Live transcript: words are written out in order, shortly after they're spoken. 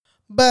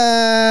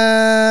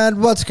Bad.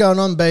 What's going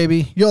on,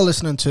 baby? You're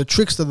listening to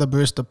Trickster the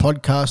Barista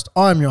podcast.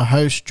 I'm your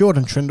host,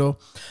 Jordan Trindle.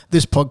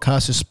 This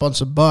podcast is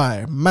sponsored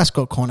by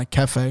Mascot Corner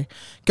Cafe.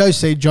 Go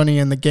see Johnny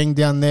and the gang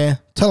down there.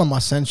 Tell them I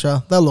sent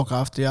you. They'll look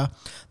after you.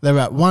 They're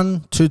at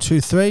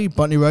 1223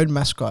 Botany Road,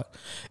 Mascot.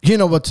 You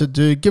know what to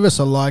do. Give us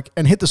a like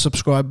and hit the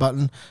subscribe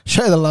button.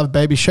 Show the love,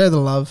 baby. Show the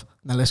love.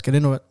 Now let's get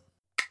into it.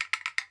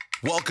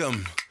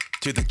 Welcome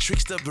to the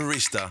Trickster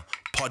Barista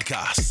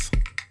podcast.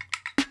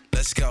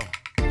 Let's go.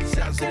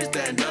 South City,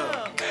 stand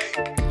up.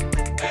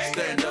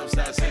 Stand up,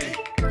 South City.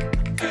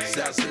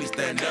 South City,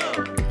 stand up.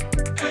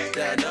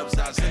 Stand up,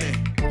 South City.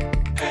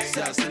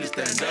 South City,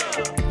 stand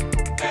up.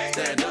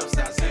 Stand up,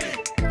 South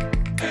City.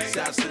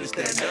 South City,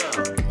 stand up.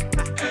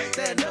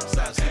 Stand up,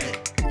 South City.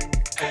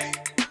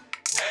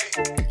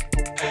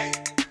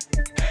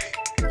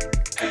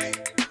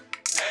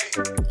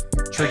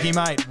 Tricky,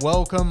 mate,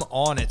 welcome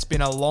on. It's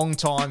been a long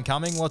time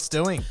coming. What's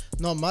doing?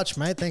 Not much,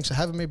 mate. Thanks for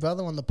having me,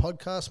 brother, on the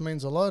podcast.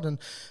 Means a lot. And,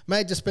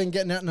 mate, just been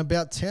getting out and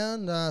about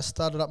town.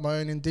 Started up my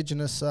own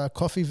Indigenous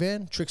coffee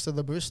van, Trickster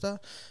the Barista.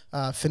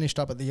 Finished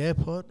up at the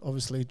airport,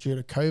 obviously due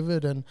to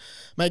COVID. And,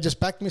 mate,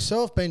 just backed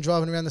myself. Been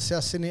driving around the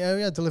South Sydney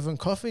area, delivering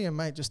coffee. And,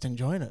 mate, just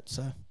enjoying it.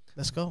 So,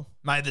 let's go.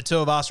 Mate, the two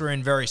of us were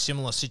in very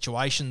similar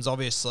situations.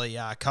 Obviously,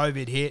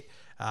 COVID hit.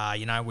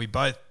 We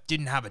both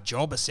didn't have a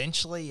job,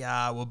 essentially.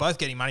 We're both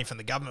getting money from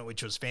the government,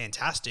 which was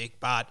fantastic.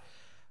 But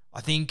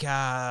I think,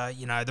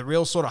 the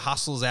real sort of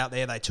hustlers out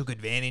there, they took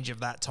advantage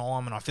of that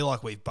time. And I feel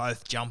like we've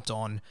both jumped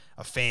on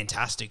a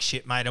fantastic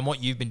ship, mate. And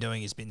what you've been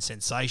doing has been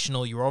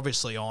sensational. You're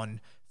obviously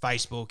on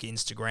Facebook,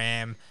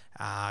 Instagram.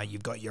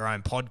 You've got your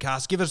own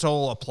podcast. Give us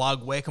all a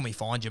plug. Where can we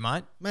find you,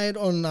 mate? Mate,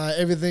 on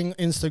everything,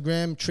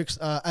 Instagram,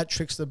 at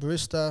Trickster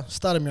Barista.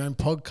 Started my own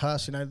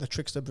podcast, the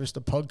Trickster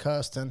Barista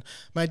podcast. And,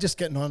 mate, just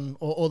getting on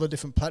all the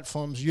different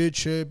platforms,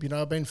 YouTube.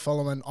 I've been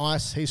following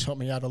Ice. He's helped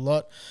me out a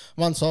lot.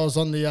 Once I was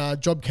on the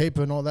JobKeeper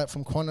and all that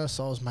from Qantas,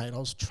 I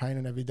was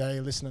training every day,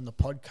 listening to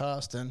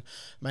podcast and,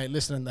 mate,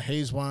 listening to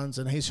his ones.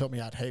 And he's helped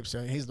me out heaps.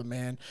 He's the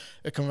man.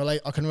 I can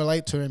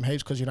relate to him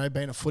heaps because,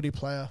 being a footy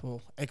player,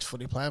 well,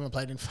 ex-footy player, I haven't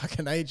played in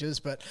fucking ages.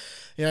 But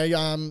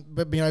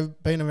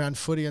being around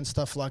footy and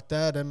stuff like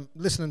that, and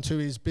listening to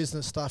his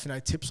business stuff,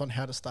 tips on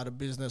how to start a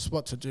business,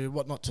 what to do,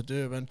 what not to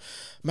do, and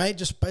mate,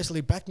 just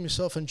basically backed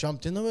myself and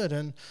jumped into it.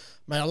 And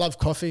mate, I love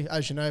coffee,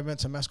 as you know. Went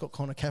to Mascot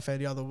Corner Cafe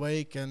the other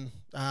week and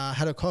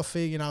had a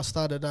coffee. I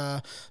started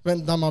went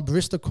and done my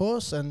barista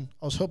course, and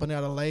I was helping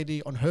out a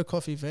lady on her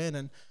coffee van,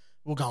 and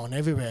we're going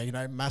everywhere.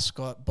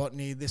 Mascot,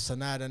 Botany, this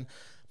and that, and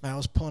man, I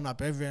was pulling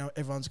up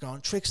everyone's going,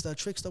 Trickster,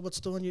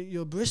 what's doing?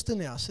 You're a barista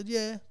now. I said,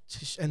 yeah.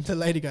 And the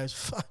lady goes,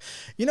 fuck,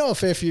 a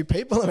fair few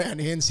people around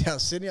here in South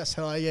Sydney. I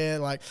said, oh,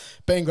 yeah,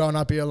 been growing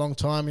up here a long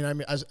time.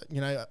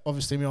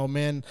 Obviously my old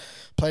man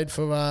played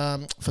for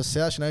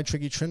South,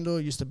 Tricky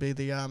Trindle, used to be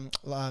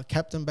the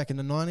captain back in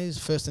the 90s,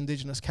 first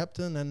Indigenous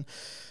captain. And,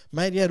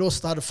 mate, yeah, it all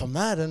started from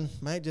that. And,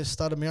 mate, just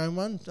started my own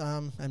one.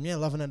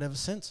 Loving it ever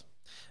since.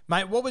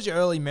 Mate, what was your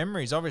early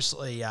memories?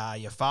 Obviously,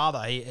 your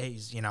father,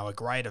 he's a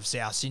great of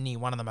South Sydney,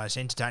 one of the most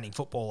entertaining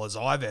footballers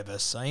I've ever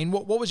seen.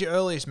 What was your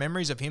earliest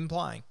memories of him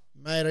playing?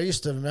 Mate, I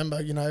used to remember,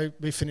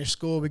 we finished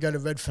school, we go to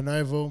Redfern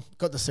Oval,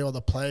 got to see all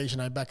the players,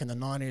 back in the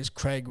 90s,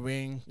 Craig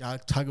Wing,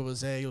 Tugger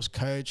was there, he was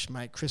coach,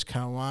 mate, Chris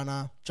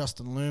Caruana,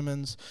 Justin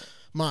Lumens,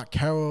 Mark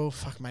Carroll,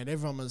 mate,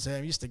 everyone was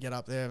there. We used to get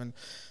up there and,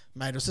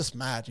 mate, it was just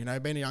mad,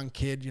 being a young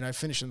kid,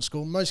 finishing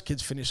school. Most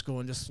kids finish school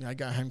and just,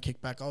 go home,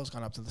 kick back. I was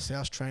going up to the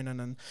South training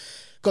and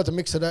got to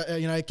mix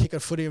it, kick a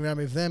footy around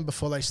with them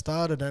before they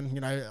started.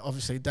 And,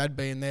 obviously Dad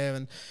being there,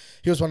 and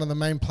he was one of the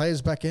main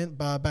players back then,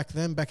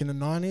 back in the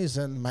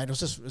 90s. And, mate, it was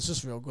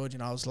just real good.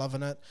 I was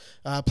loving it.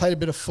 Played a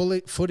bit of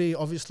footy,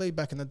 obviously,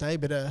 back in the day,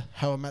 bit of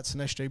Howard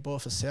Matson SG ball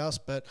for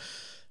South, but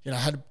I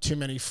had too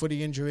many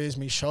footy injuries,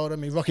 me shoulder,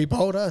 me Rocky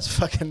Boulder, it's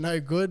fucking no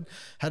good.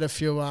 Had a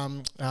few,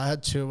 I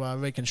had two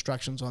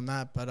reconstructions on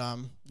that, but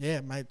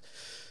yeah, mate,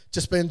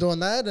 just been doing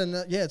that, and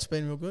it's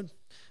been real good.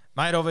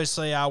 Mate,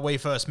 obviously, we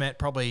first met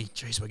probably,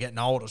 we're getting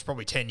old. It was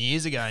probably 10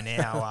 years ago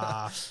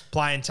now,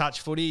 playing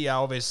touch footy.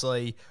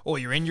 Obviously, all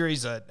your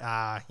injuries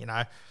that,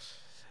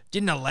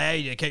 didn't allow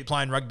you to keep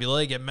playing rugby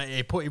league.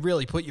 It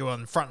really put you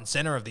on front and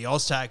centre of the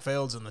Oztag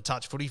fields and the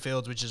touch footy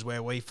fields, which is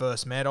where we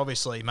first met.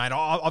 Obviously, mate,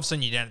 I've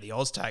seen you down at the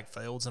Oztag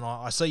fields, and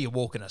I see you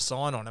walking a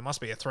sign on. It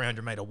must be a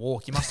 300-metre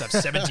walk. You must have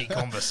 70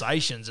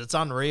 conversations. It's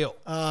unreal.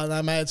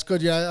 No, mate, it's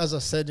good. As I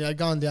said,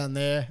 going down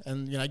there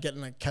and,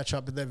 getting to catch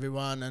up with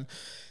everyone and,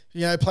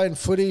 playing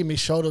footy, my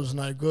shoulder was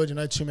no good,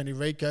 too many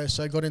recos.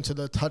 So I got into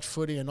the touch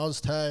footy and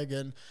Oztag.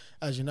 And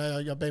as you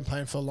know, I've been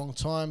playing for a long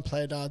time.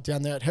 Played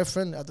down there at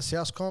Heffron at the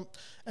South Comp.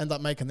 Ended up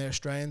making the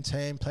Australian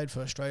team. Played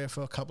for Australia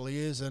for a couple of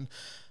years. And,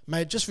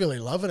 mate, just really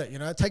loving it.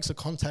 It takes the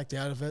contact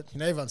out of it.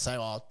 Everyone say,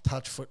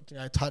 touch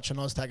and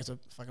Oztag, it's a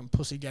fucking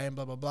pussy game,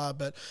 blah, blah, blah.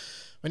 But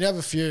when you have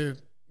a few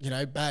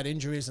bad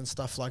injuries and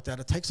stuff like that,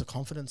 it takes the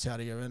confidence out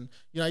of you. And,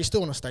 you still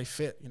want to stay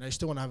fit. You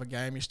still want to have a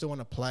game. You still want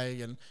to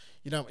play. And,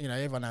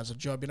 everyone has a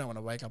job. You don't want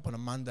to wake up on a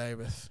Monday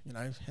with,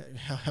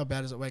 how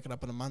bad is it waking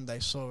up on a Monday,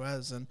 sore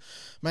as. And,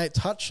 mate,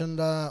 touch and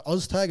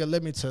OzTag, it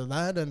led me to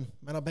that. And,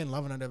 man, I've been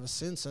loving it ever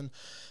since. And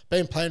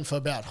been playing for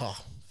about,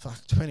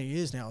 20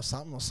 years now or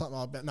something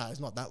like that. No, it's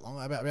not that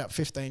long, about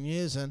 15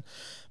 years. And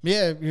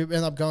yeah, you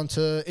end up going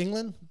to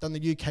England, done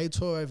the UK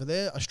tour over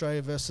there,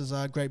 Australia versus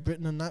Great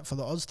Britain and that for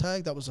the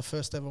OzTag. That was the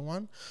first ever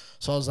one.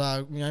 So I was,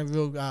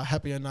 real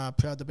happy and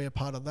proud to be a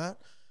part of that.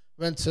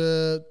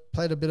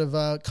 Played a bit of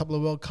a couple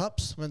of World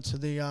Cups, went to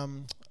the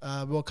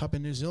World Cup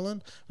in New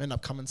Zealand. We ended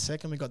up coming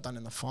second. We got done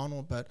in the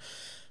final, but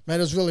mate, it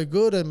was really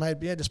good and mate,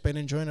 yeah, just been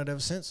enjoying it ever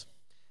since.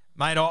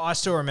 Mate, I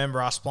still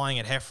remember us playing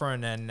at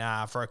Heffron,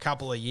 and for a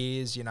couple of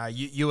years,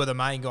 you were the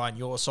main guy on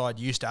your side.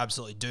 You used to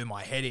absolutely do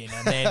my head in,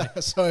 and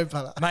then, sorry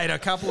about that. Mate, a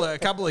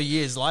couple of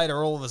years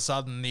later, all of a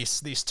sudden,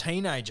 this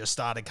teenager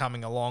started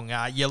coming along.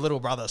 Your little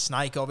brother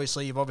Snake,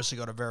 obviously, you've obviously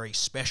got a very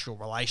special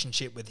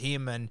relationship with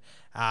him, and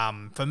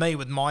for me,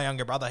 with my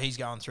younger brother, he's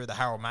going through the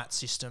Harold Matt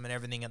system and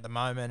everything at the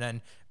moment, and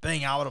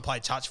being able to play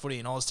touch footy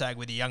in OzTag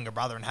with your younger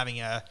brother and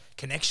having a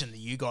connection that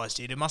you guys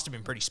did, it must have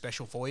been pretty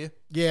special for you.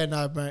 Yeah,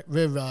 no, mate,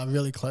 we're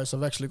really close.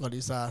 I've actually got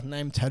his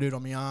name tattooed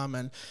on my arm,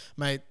 and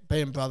mate,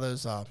 being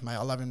brothers, mate,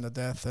 I love him to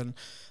death, and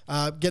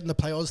getting to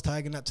play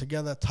OzTag and that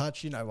together,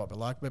 touch, you know what we're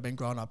like. We've been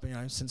growing up,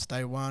 since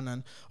day one,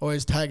 and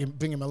always tag him,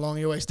 bring him along.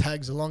 He always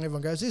tags along.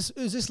 Everyone goes,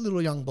 who's this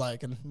little young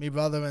bloke? And me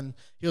brother, and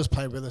he was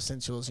playing with us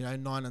since he was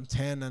 9 and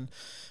 10, and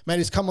mate,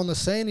 he's come on the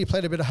scene. He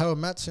played a bit of Harold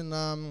Matts and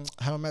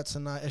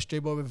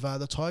SG Boy with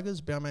the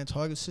Tigers, Balmain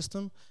Tigers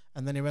system.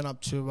 And then he went up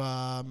to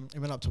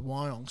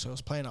Wyong, so I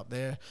was playing up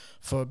there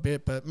for a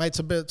bit. But mate,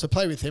 to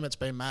play with him, it's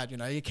been mad.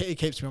 He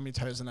keeps me on my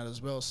toes and that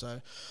as well.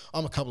 So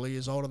I'm a couple of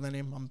years older than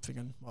him. I'm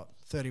thinking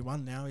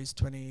 31 now. He's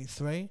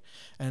 23,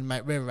 and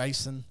mate, we're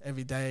racing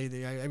every day.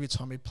 Every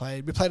time we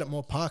played at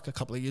Moore Park a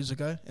couple of years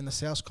ago in the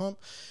South Comp.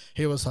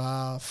 He was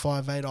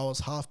 5'8", I was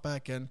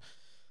halfback, and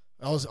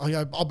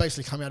I'll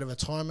basically come out of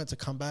retirement to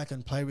come back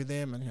and play with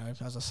him, and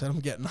as I said, I'm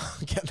getting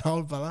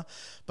old, brother.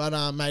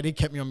 But mate, he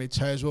kept me on my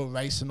toes. We were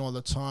racing all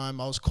the time.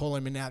 I was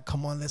calling him out,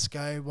 come on, let's go,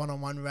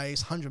 1-on-1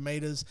 race, 100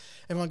 meters.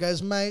 Everyone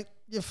goes, mate,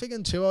 you're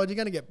figuring too old.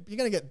 You're gonna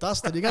get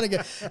dusted. You're gonna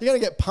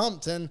get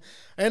pumped. And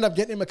I ended up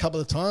getting him a couple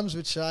of times,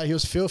 which he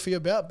was filthy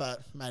about.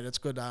 But mate, it's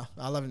good. I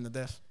love him to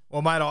death.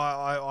 Well, mate,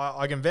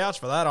 I can vouch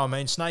for that. I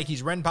mean,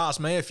 Snakey's ran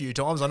past me a few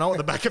times. I know what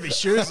the back of his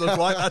shoes look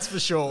like, that's for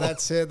sure.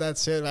 That's it,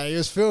 mate. He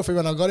was filthy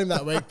when I got him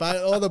that week,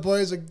 but all the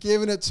boys are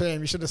giving it to him.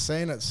 You should have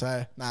seen it.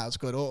 So, it's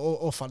good.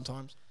 All fun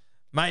times.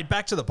 Mate,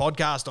 back to the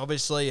podcast,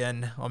 obviously,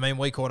 and I mean,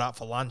 we caught up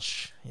for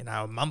lunch,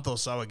 a month or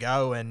so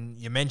ago, and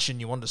you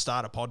mentioned you wanted to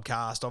start a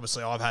podcast.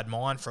 Obviously, I've had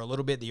mine for a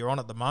little bit that you're on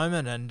at the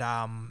moment, and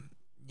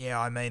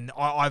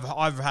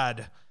I've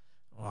had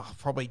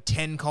probably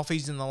 10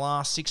 coffees in the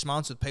last 6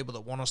 months with people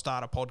that want to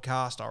start a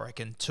podcast. I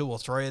reckon 2 or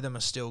 3 of them are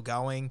still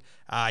going.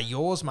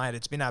 Yours, mate,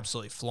 it's been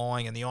absolutely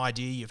flying, and the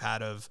idea you've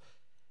had of,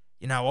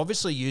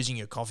 obviously using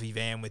your coffee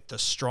van with the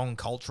strong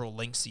cultural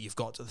links that you've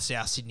got to the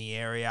South Sydney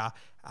area,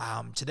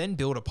 to then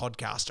build a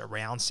podcast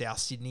around South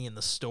Sydney and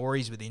the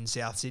stories within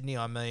South Sydney.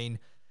 I mean,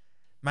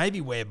 maybe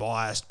we're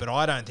biased, but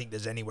I don't think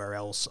there's anywhere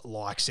else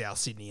like South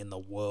Sydney in the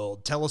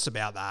world. Tell us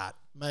about that.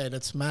 Mate,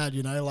 it's mad,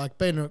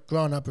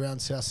 growing up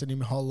around South Sydney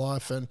my whole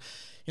life, and,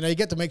 you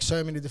get to meet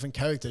so many different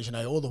characters,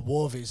 all the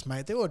Warvies,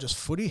 mate, they're all just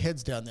footy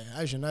heads down there.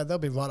 As you know, they'll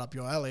be right up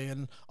your alley,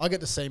 and I get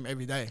to see them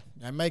every day,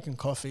 making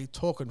coffee,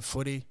 talking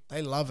footy.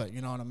 They love it,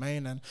 you know what I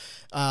mean? And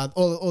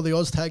all the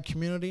OzTag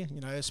community,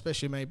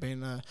 especially me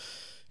being a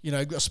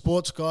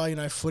sports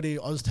guy, footy,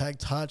 OzTag,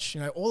 touch,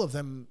 all of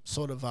them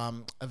sort of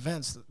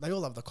events, they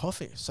all love the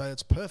coffee. So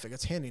it's perfect.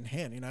 It's hand in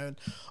hand, and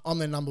I'm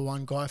the number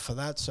one guy for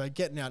that. So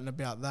getting out and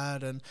about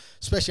that, and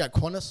especially at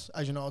Qantas,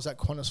 as you know, I was at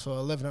Qantas for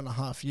 11 and a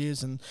half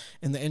years and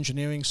in the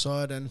engineering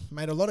side, and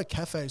made a lot of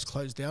cafes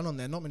closed down on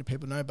there. Not many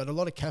people know, but a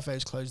lot of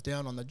cafes closed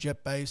down on the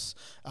jet base,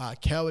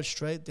 Coward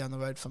Street, down the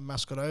road from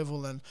Mascot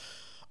Oval. And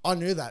I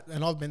knew that,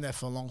 and I've been there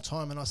for a long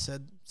time. And I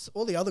said,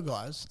 all the other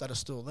guys that are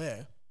still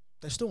there,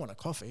 they still want a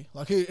coffee.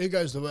 Like, who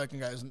goes to work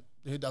and goes,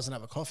 who doesn't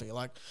have a coffee?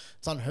 Like,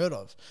 it's unheard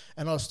of.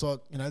 And I just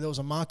thought, there was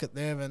a market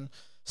there, and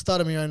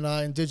started my own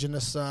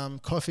Indigenous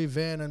coffee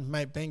van, and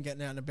mate, been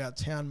getting out and about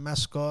town,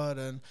 Mascot,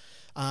 and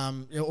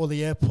all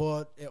the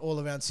airport, all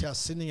around South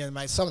Sydney. And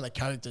mate, some of the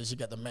characters you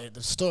get to meet,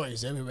 the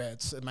stories everywhere.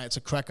 It's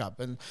a crack up.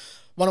 And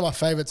one of my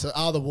favourites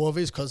are the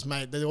Warvies, because,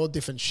 mate, they're all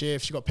different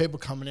shifts. You got people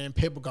coming in,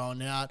 people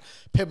going out,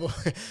 people.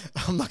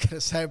 I'm not going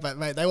to say it, but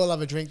mate, they all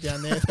have a drink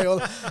down there. They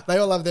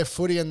all love their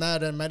footy and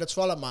that, and mate, it's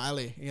right up my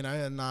alley,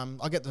 And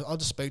I'll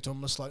just speak to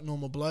them just like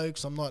normal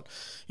blokes. I'm not,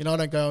 I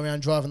don't go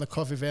around driving the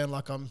coffee van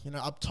like I'm,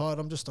 uptight.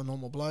 I'm just a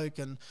normal bloke,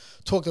 and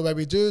talk the way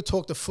we do.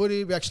 Talk the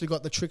footy. We actually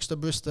got the Trickster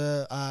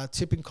Barista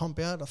tipping comp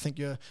out. I think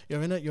you're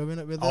in it. You're in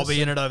it with us. I'll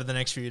be in it over the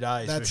next few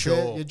days. That's for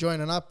sure. It. You're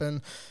joining up,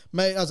 and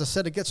mate, as I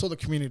said, it gets all the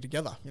community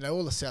together.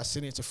 All the South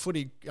Sydney. It's a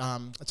footy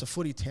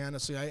town.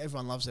 It's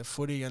everyone loves their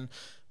footy, and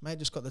mate,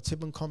 just got the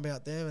tipping comp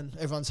out there, and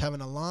everyone's having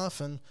a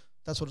laugh, and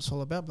that's what it's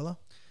all about, Bella.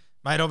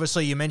 Mate,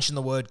 obviously you mentioned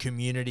the word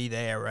community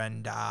there,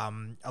 and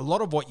a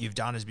lot of what you've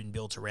done has been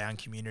built around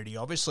community,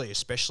 obviously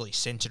especially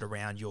centred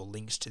around your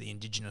links to the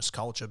Indigenous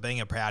culture. Being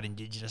a proud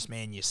Indigenous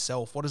man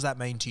yourself, what does that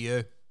mean to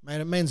you? Mate,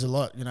 it means a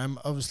lot.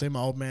 Obviously my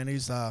old man,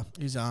 he's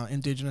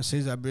Indigenous,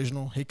 he's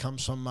Aboriginal. He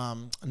comes from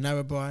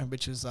Narrabri,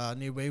 which is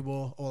near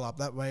Weewar, all up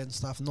that way and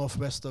stuff,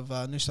 northwest of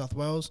New South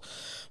Wales.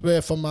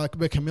 We're from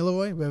we're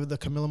Kamilaroi, we're the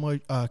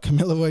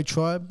Kamilaroi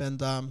tribe,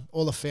 and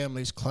all the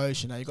family's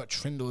close. You got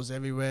Trindles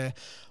everywhere.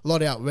 A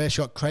lot out west.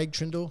 You got Craig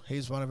Trindle.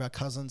 He's one of our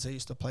cousins. He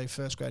used to play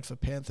first grade for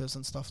Panthers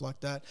and stuff like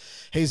that.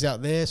 He's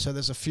out there. So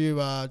there's a few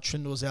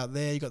Trindles out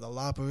there. You got the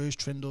Laparoos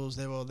Trindles.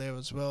 They're all there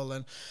as well.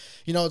 And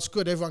it's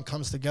good. Everyone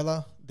comes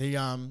together. The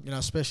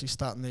especially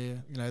starting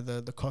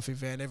the coffee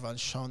van. Everyone's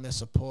showing their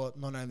support.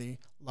 Not only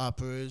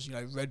Laparoos,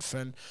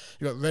 Redfern.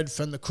 You got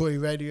Redfern, the Koori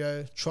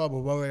Radio,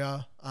 Tribal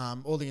Warrior,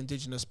 all the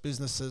Indigenous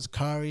businesses.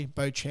 Kari,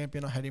 Bo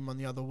Champion. I had him on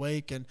the other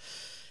week, and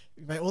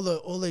mate, all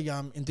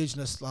the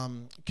Indigenous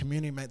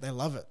community, mate, they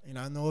love it,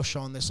 and they're all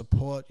showing their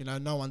support.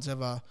 No one's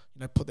ever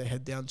put their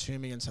head down to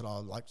me and said,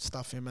 "Oh, like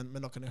stuff him," and we're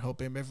not going to help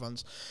him.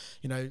 Everyone's,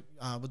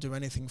 we'll do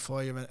anything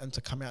for you, and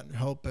to come out and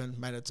help. And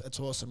mate, it's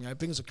awesome. It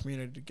brings a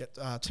community to get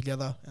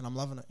together, and I'm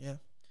loving it. Yeah.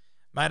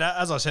 Mate,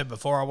 as I said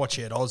before, I watch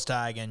you at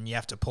OzTag, and you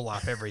have to pull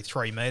up every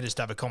 3 metres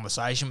to have a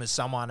conversation with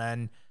someone.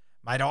 And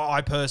mate,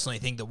 I personally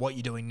think that what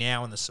you're doing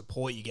now and the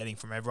support you're getting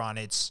from everyone,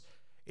 it's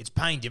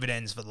paying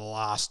dividends for the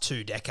last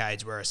 2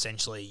 decades, where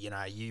essentially,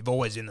 you've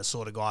always been the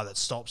sort of guy that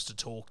stops to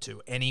talk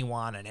to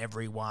anyone and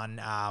everyone.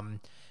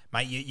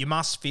 Mate, you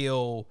must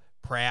feel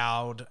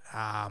proud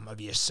of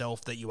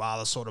yourself that you are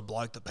the sort of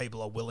bloke that people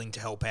are willing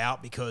to help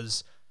out,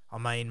 because,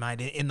 mate,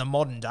 in the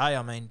modern day,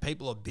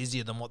 people are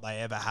busier than what they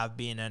ever have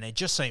been, and it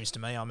just seems to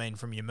me,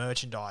 from your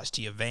merchandise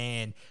to your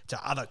van to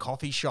other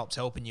coffee shops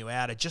helping you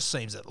out, it just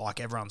seems that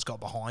like everyone's got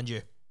behind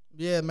you.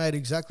 Yeah, mate,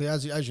 exactly.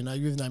 As you know,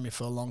 you've known me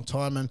for a long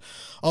time, and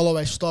I'll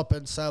always stop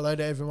and say hello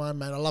to everyone,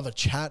 mate. I love a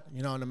chat,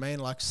 you know what I mean?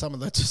 Like some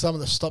of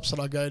the stops that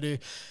I go to,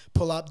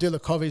 pull up, do the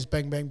coffees,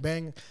 bang, bang,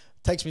 bang.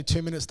 Takes me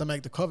 2 minutes to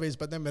make the coffees,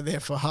 but then we're there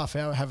for a half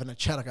hour having a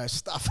chat. I go,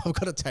 stuff, I've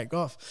got to take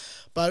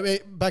off.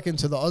 But back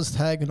into the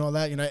OzTag and all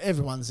that,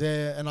 everyone's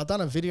there. And I've done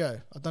a video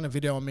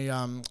on my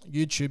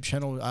YouTube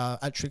channel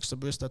at Tricks the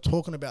Barista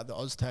talking about the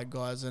OzTag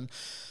guys. And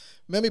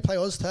when we play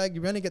OzTag,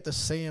 you only get to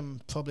see them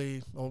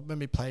probably, or when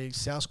we play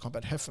South Comp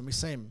at Heffron, we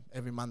see them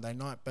every Monday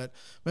night. But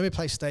when we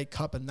play State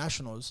Cup and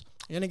Nationals,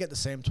 you only get to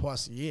see them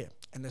twice a year.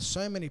 And there's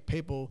so many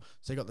people.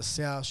 So you got the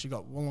South, you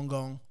got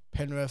Wollongong,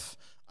 Penrith,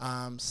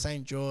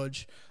 St.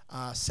 George,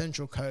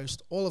 Central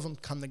Coast, all of them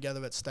come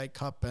together at State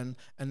Cup and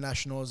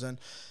Nationals. And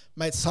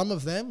mate, some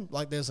of them,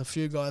 like there's a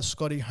few guys,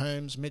 Scotty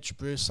Holmes, Mitch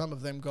Bruce, some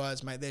of them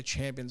guys, mate, they're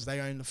champions. They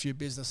own a few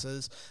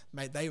businesses.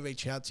 Mate, they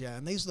reach out to you.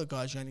 And these are the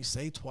guys you only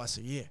see twice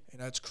a year.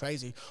 It's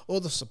crazy.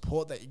 All the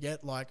support that you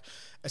get, like,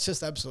 it's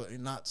just absolutely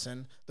nuts.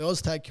 And the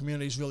OzTag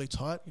community is really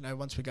tight.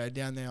 Once we go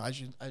down there,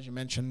 as you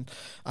mentioned,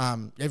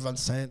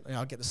 everyone's saying,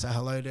 I get to say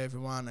hello to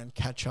everyone and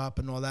catch up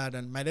and all that.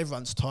 And mate,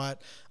 everyone's tight.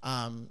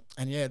 And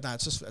yeah, no,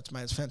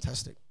 it's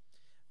fantastic.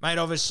 Mate,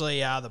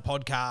 obviously the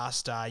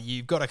podcast,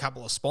 you've got a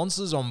couple of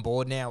sponsors on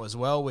board now as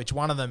well, which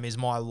one of them is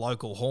my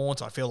local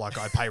haunt. I feel like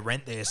I pay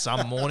rent there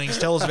some mornings.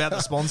 Tell us about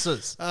the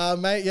sponsors.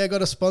 Mate, yeah,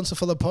 got a sponsor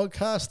for the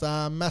podcast,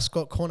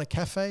 Mascot Corner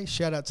Cafe.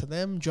 Shout out to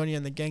them, Johnny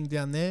and the gang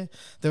down there.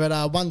 They're at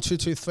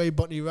 1223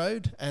 Botany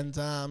Road. And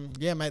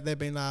yeah, mate, they've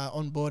been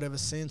on board ever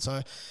since.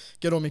 I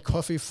get all my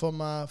coffee from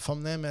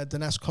them at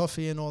Danas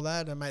Coffee and all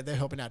that. And mate, they're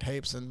helping out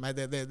heaps. And mate,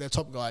 they're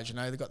top guys,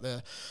 They've got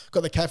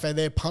the cafe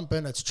there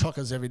pumping. It's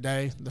chockers every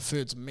day. The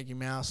food's Mickey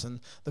Mouse, and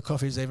the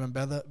coffee's even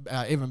better.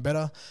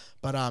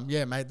 But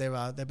yeah, mate,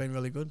 they've been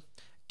really good.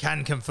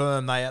 Can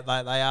confirm they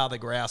are the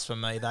grouse for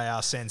me. They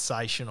are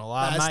sensational.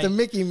 It's mate, the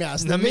Mickey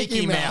Mouse. The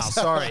Mickey Mouse.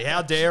 Sorry,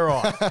 how dare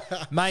I,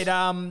 mate?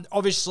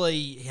 Obviously,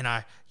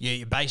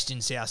 you're based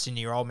in South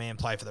Sydney. Your old man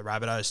played for the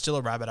Rabbitohs. Still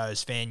a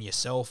Rabbitohs fan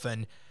yourself,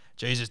 and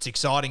geez, it's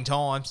exciting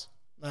times.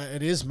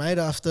 It is, mate.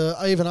 After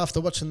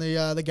watching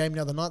the game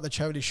the other night, the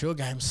Charity Shield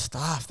game,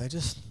 they're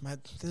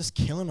just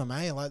killing them,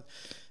 eh? Like,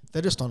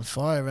 they're just on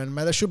fire, and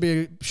mate, they should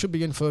be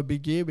in for a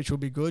big year, which will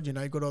be good.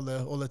 Got all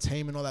the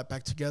team and all that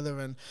back together,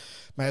 and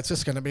mate, it's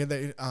just going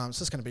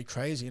to be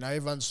crazy.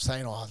 Everyone's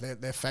saying, oh,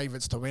 they're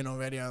favourites to win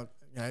already. You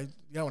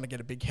don't want to get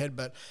a big head,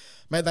 but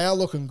mate, they are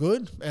looking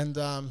good, and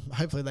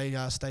hopefully they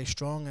stay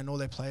strong, and all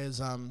their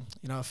players are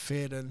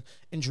fit and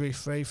injury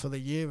free for the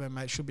year, and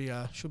mate, should be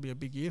a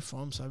big year for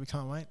them. So we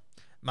can't wait.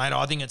 Mate,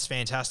 I think it's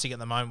fantastic at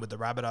the moment with the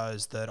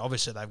Rabbitohs that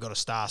obviously they've got a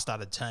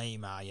star-studded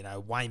team.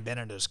 Wayne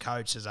Bennett as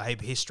coach, there's a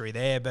heap of history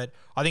there. But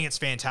I think it's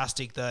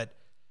fantastic that,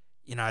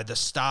 the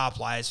star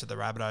players for the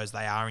Rabbitohs,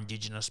 they are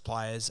Indigenous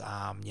players.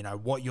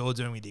 What you're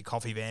doing with your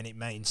coffee van, it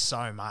means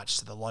so much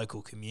to the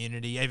local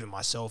community. Even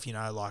myself,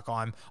 like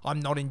I'm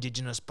not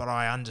Indigenous, but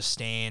I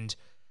understand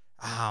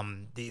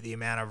the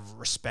amount of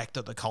respect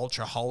that the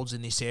culture holds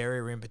in this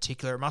area in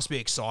particular. It must be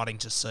exciting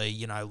to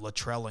see,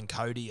 Latrell and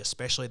Cody,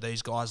 especially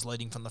these guys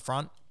leading from the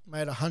front.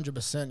 Mate,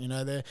 100%. You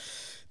know,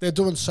 they're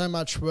doing so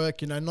much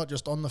work. You know, not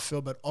just on the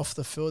field but off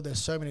the field.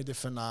 There's so many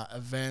different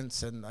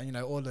events and you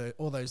know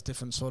all those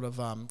different sort of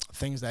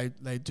things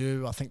they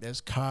do. I think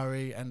there's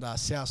Kari and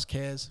South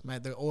Cares.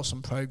 Mate, they're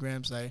awesome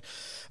programs.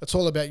 It's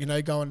all about, you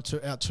know, going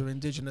out to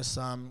Indigenous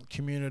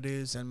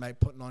communities and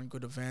putting on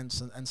good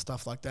events and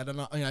stuff like that. And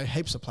you know,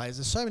 heaps of players.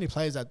 There's so many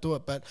players that do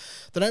it, but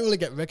they don't really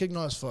get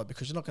recognised for it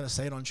because you're not going to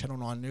see it on Channel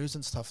 9 News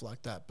and stuff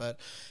like that. But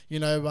you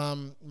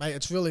know, mate,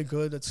 it's really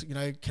good. It's, you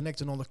know,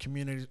 connecting all the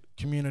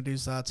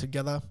communities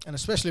together, and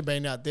especially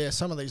being out there.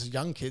 Some of these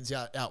young kids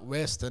out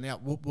west and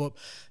out whoop,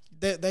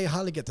 they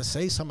hardly get to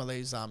see some of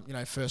these you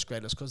know, first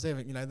graders because they're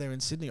in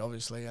Sydney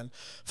obviously, and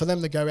for them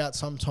to go out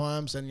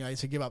sometimes and, you know,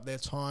 to give up their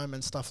time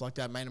and stuff like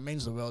that, man, it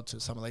means the world to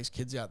some of these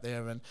kids out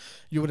there. And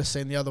you would have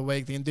seen the other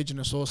week the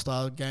Indigenous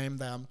All-Star game.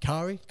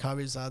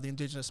 Kari's the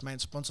Indigenous main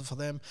sponsor for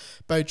them.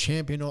 Bo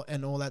Champion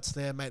and all that's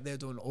there, mate. They're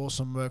doing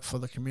awesome work for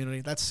the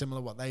community. That's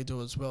similar what they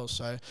do as well.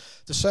 So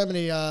there's so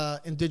many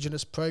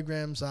Indigenous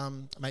programs,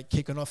 mate,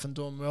 kicking off and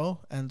doing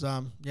well. And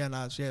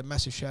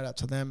massive shout out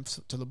to them,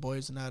 to the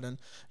boys and that. And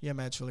yeah,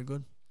 mate, it's really good.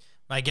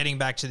 Mate, getting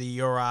back to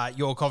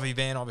your coffee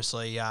van,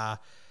 obviously,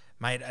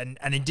 mate,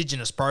 an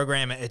Indigenous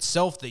program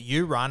itself that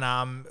you run.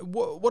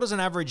 What does an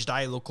average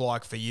day look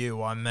like for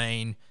you? I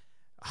mean,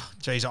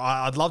 geez,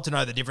 I'd love to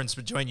know the difference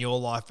between your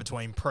life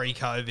between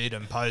pre-COVID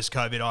and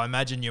post-COVID. I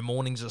imagine your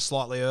mornings are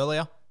slightly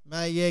earlier.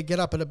 Mate, yeah, get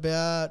up at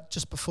about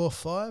just before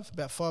 5,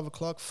 about 5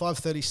 o'clock.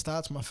 5:30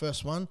 starts my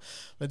first one.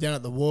 We're down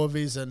at the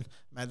Warvies, and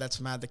mate,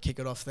 that's mad to kick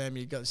it off them.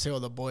 You got to see all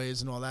the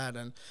boys and all that,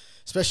 and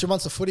especially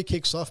once the footy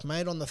kicks off,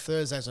 mate, on the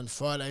Thursdays and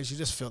Fridays, you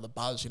just feel the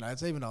buzz, you know.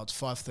 It's even though it's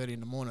 5:30 in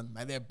the morning,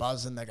 mate, they're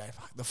buzzing. They go,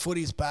 fuck, the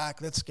footy's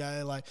back, let's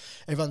go. Like,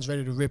 everyone's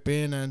ready to rip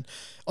in. And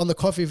on the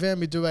coffee van,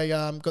 we do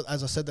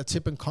as I said, the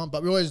tip and comp,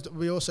 but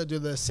we also do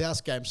the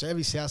South game. So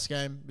every South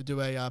game, we do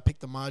a pick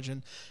the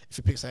margin. If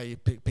you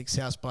pick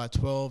South by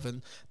 12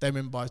 and they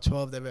win by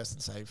 12, they're best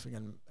and say,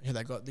 who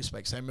they got this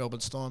week, say Melbourne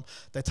Storm,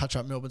 they touch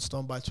up Melbourne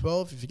Storm by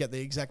 12. If you get the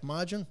exact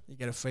margin, you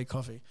get a free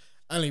coffee.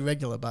 Only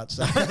regular, but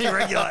so. Only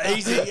regular,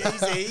 easy.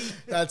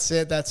 That's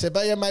it.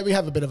 But yeah, mate, we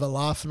have a bit of a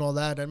laugh and all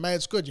that, and mate,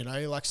 it's good, you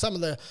know. Like some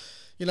of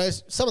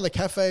the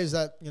cafes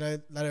that, you know,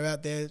 that are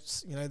out there,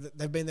 you know,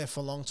 they've been there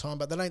for a long time,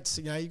 but they don't,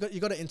 you know, you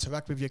got to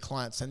interact with your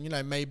clients. And, you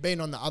know, me being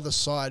on the other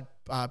side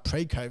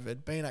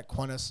pre-COVID, being at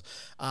Qantas,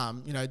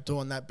 you know,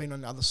 doing that, being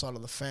on the other side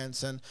of the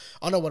fence, and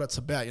I know what it's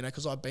about, you know,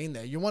 because I've been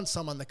there. You want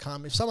someone to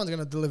come, if someone's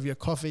going to deliver your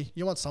coffee,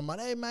 you want someone,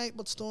 hey mate,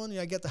 what's doing? You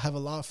know, get to have a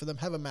laugh with them,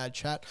 have a mad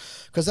chat,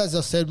 because as I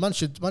said, once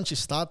you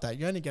start that,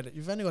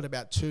 you've only got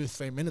about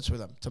 2-3 minutes with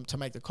them to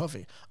make the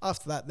coffee.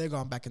 After that, they're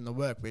going back into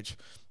work, which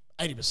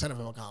 80% of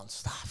them are going,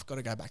 I've got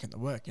to go back into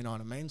work, you know what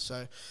I mean?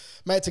 So,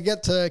 mate, to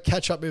get to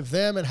catch up with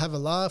them and have a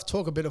laugh,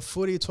 talk a bit of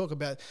footy, talk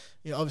about,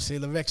 you know, obviously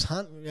the Rex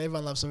Hunt.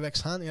 Everyone loves the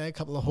Rex Hunt, you know, a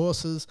couple of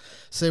horses,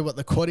 see what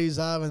the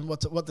quaddies are and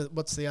what's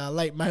the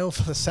late mail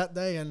for the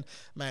Saturday. And,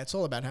 mate, it's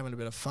all about having a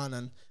bit of fun.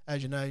 And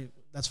as you know,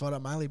 that's right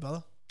up my alley,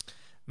 brother.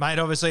 Mate,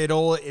 obviously it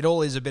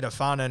all is a bit of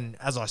fun. And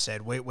as I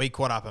said, we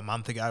caught up a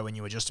month ago when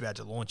you were just about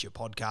to launch your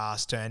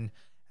podcast, and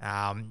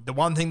the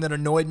one thing that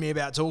annoyed me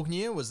about talking to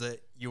you was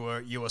that you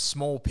were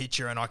small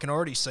picture, and I can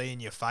already see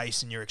in your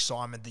face and your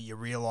excitement that you're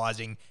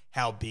realising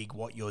how big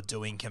what you're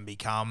doing can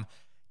become.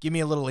 Give me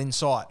a little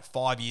insight,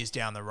 5 years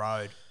down the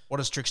road. What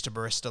does Trickster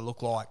Barista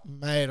look like?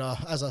 Mate,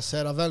 as I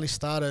said, I've only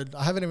started,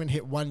 I haven't even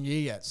hit 1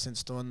 year yet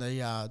since doing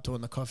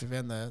the coffee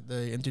van,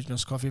 the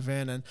Indigenous coffee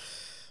van. And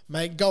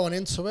mate, going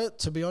into it,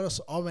 to be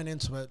honest, I went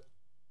into it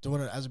doing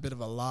it as a bit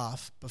of a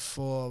laugh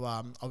before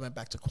I went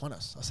back to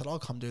Qantas. I said, I'll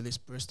come do this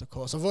barista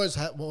course. I've always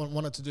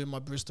wanted to do my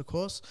barista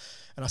course,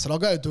 and I said, I'll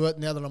go do it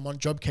now that I'm on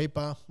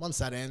JobKeeper. Once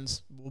that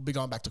ends, we'll be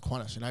going back to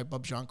Qantas, you know,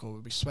 Bob's your uncle,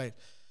 would be sweet.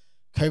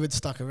 COVID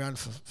stuck around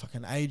for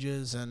fucking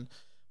ages, and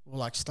we're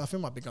like, stuff, we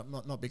might be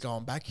not be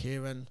going back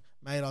here. And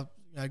mate,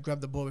 I grabbed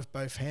the ball with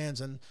both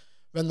hands and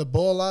ran the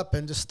ball up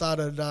and just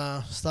started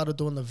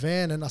doing the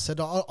van. And I said,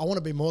 I want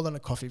to be more than a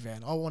coffee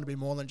van. I want to be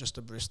more than just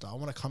a barista. I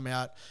want to come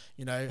out,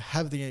 you know,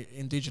 have the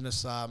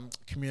Indigenous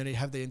community,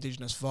 have the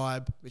Indigenous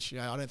vibe, which, you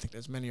know, I don't think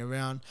there's many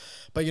around.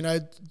 But, you know,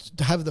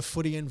 to have the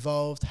footy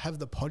involved, have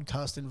the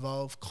podcast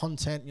involved,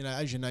 content, you know,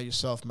 as you know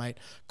yourself, mate,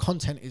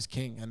 content is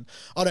king. And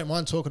I don't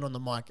mind talking on the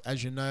mic,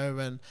 as you know,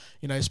 and,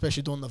 you know,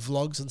 especially doing the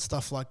vlogs and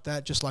stuff like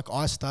that, just like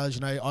Ice does.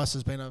 You know, Ice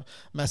has been a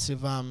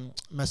massive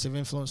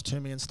influence to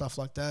me and stuff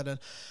like that. And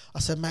I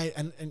said, mate,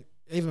 and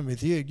even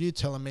with you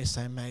telling me,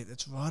 saying, mate,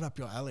 it's right up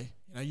your alley.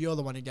 You know, you're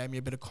the one who gave me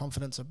a bit of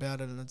confidence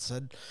about it, and it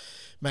said,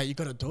 mate, you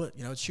got to do it.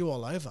 You know, it's you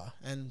all over.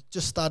 And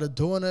just started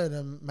doing it,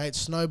 and mate,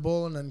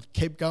 snowballing and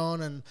keep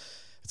going. And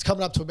it's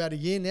coming up to about a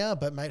year now,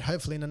 but mate,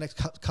 hopefully in the next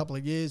couple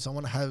of years, I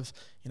want to have,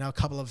 you know, a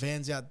couple of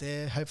vans out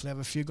there. Hopefully have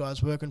a few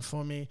guys working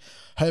for me.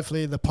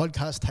 Hopefully the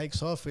podcast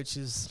takes off, which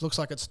looks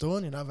like it's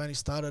doing. You know, I've only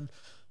started,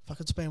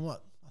 it's been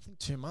what? I think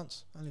 2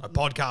 months. A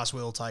podcast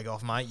will take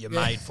off, mate. You're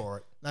made for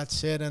it.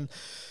 That's it. And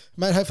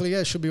mate, hopefully,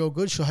 it should be all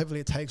good. Hopefully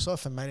it takes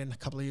off, and mate, in a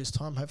couple of years'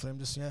 time, hopefully I'm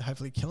just, you know,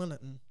 hopefully killing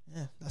it. And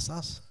yeah, that's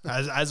us.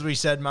 As we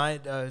said,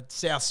 mate,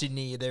 South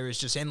Sydney, there is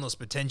just endless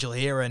potential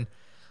here. And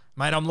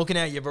Mate, I'm looking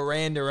out your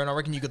veranda and I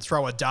reckon you could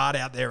throw a dart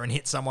out there and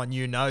hit someone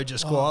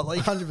just quietly.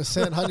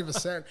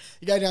 100%.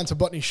 You go down to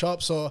Botany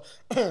Shops or...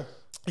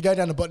 You go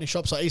down to Botany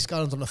Shops or East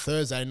Gardens on a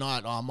Thursday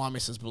night. Oh, my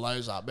missus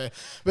blows up.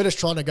 We're just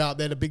trying to go up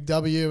there to Big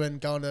W and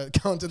go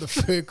into the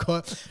food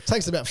court. It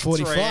takes about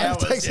 45.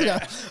 3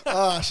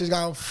 hours, She's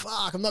going,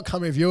 fuck, I'm not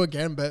coming with you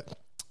again. But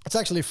it's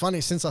actually funny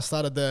since I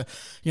started the,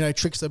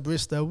 Trickster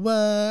Barista.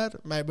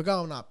 What? Mate, we're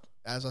going up,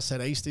 as I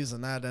said, Easties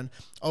and that. And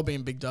I'll be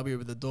in Big W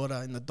with the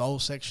daughter in the doll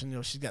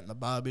section. She's getting the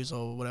Barbies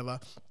or whatever.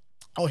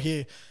 I'll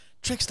hear...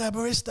 Trickster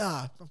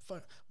Barista.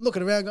 I'm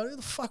looking around going, who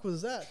the fuck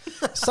was that?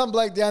 Some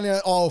bloke down there,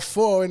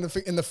 four in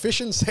the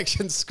fishing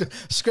section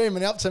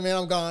screaming up to me, and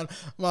I'm going,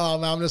 oh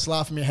man, I'm just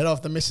laughing my head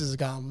off. The missus is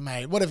going,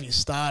 mate, what have you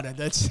started?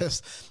 It's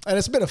just, and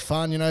it's a bit of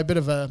fun, a bit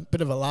of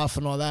a laugh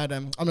and all that,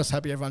 and I'm just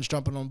happy everyone's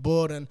jumping on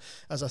board. And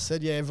as I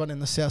said, everyone in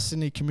the South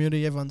Sydney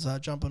community, everyone's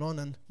jumping on,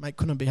 and mate,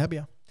 couldn't be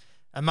happier.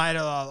 And mate,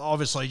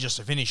 obviously just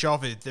to finish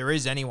off, if there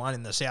is anyone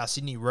in the South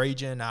Sydney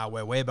region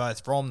where we're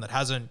both from that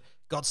hasn't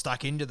got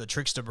stuck into the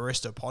Trickster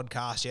Barista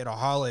podcast yet, I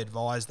highly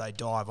advise they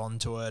dive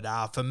onto it.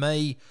 For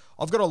me,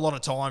 I've got a lot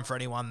of time for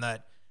anyone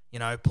that,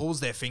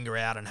 pulls their finger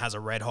out and has a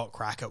red hot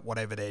crack at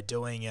whatever they're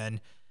doing. And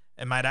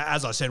mate,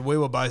 as I said, we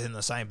were both in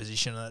the same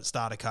position at the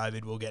start of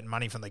COVID. We were getting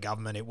money from the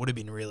government. It would have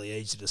been really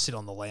easy to sit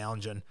on the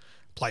lounge and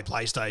play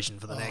PlayStation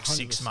for the next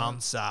 6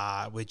 months,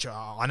 which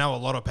I know a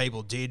lot of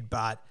people did,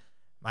 but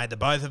mate, the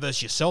both of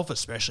us, yourself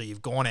especially,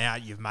 you've gone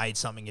out, you've made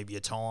something of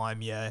your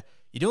time, you're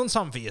doing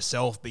something for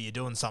yourself, but you're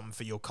doing something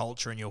for your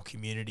culture and your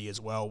community as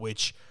well,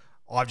 which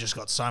I've just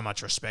got so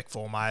much respect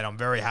for, mate. I'm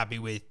very happy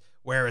with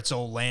where it's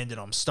all landed.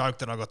 I'm stoked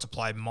that I got to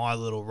play my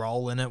little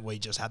role in it. We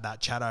just had that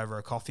chat over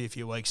a coffee a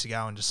few weeks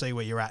ago, and to see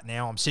where you're at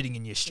now, I'm sitting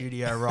in your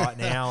studio right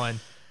now, and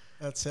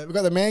that's it. We've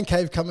got the Man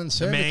Cave coming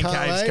soon. The Man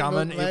Cave's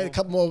coming. A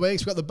couple more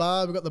weeks. We've got the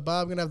bar. We're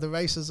going to have the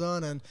races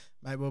on, and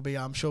mate,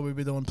 I'm sure we'll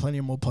be doing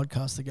plenty more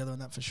podcasts together on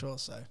that for sure.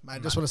 So,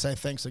 mate, just want to say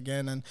thanks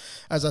again. And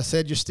as I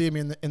said, you steer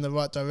me in the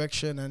right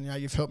direction, and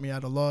you've helped me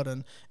out a lot.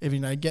 And if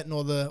getting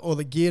all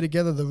the gear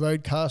together, the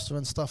roadcaster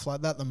and stuff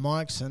like that, the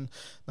mics, and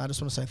I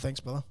just want to say thanks,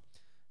 brother.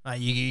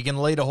 You can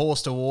lead a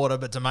horse to water,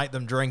 but to make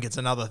them drink, it's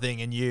another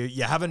thing. And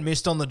you haven't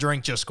missed on the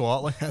drink just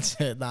quietly. That's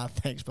it.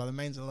 Thanks, brother. It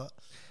means a lot.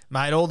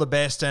 Mate, all the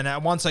best.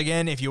 And once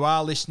again, if you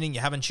are listening, you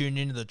haven't tuned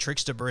into the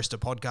Trickster Barista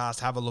podcast,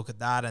 have a look at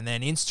that. And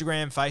then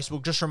Instagram,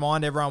 Facebook, just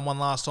remind everyone one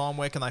last time,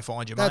 where can they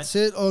find you, mate? That's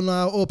it. On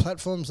all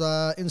platforms,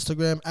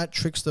 Instagram at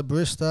Trickster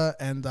Barista,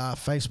 and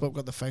Facebook,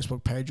 got the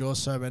Facebook page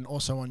also, and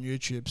also on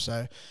YouTube.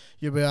 So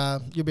you'll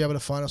be able to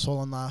find us all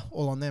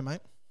on there,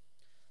 mate.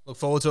 Look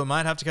forward to it,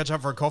 mate. Have to catch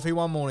up for a coffee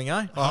one morning,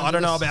 eh? I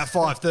don't know about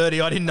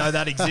 5:30. I didn't know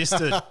that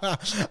existed.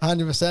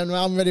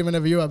 100%. I'm ready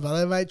whenever you are,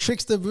 brother, mate.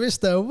 Trickster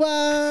Barista,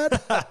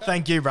 what?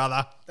 Thank you,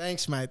 brother.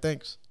 Thanks, mate.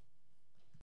 Thanks.